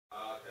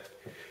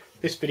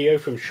This video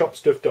from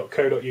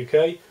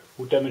shopstuff.co.uk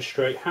will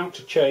demonstrate how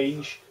to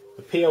change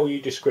the PLU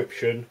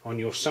description on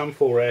your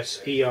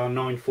Sam4s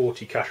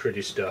ER940 cash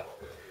register.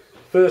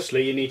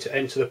 Firstly, you need to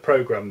enter the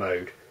program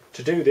mode.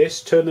 To do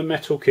this, turn the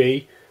metal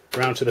key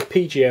round to the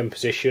PGM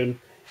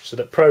position so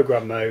that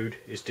program mode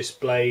is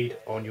displayed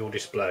on your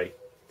display.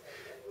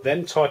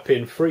 Then type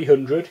in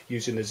 300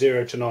 using the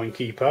 0 to 9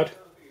 keypad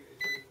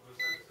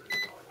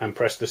and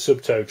press the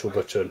subtotal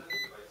button.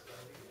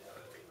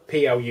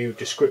 PLU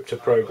descriptor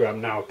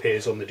program now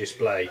appears on the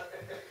display.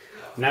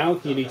 Now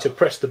you need to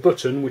press the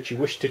button which you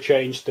wish to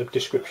change the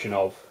description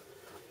of.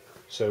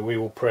 So we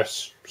will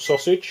press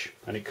sausage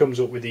and it comes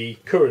up with the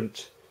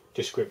current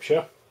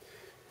description.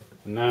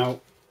 Now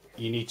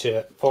you need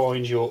to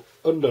find your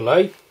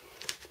underlay,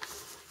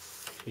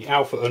 the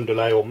alpha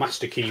underlay or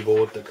master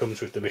keyboard that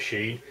comes with the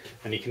machine,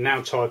 and you can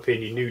now type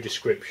in your new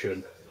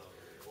description.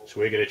 So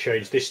we're going to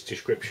change this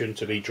description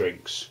to be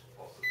drinks.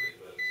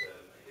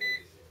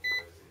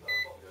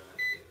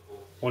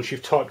 Once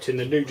you've typed in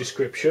the new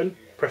description,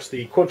 press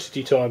the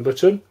quantity time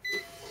button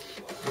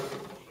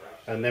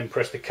and then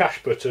press the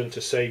cache button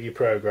to save your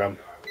program.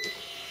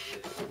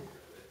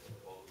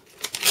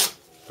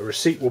 A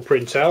receipt will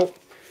print out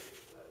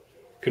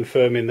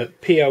confirming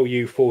that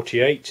PLU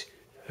 48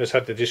 has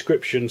had the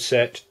description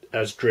set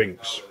as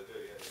drinks.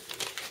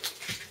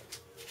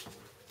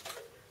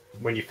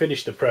 When you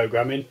finish the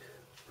programming,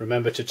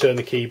 remember to turn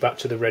the key back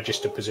to the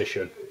register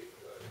position.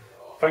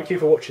 Thank you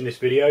for watching this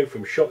video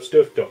from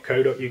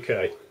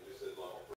shopstuff.co.uk.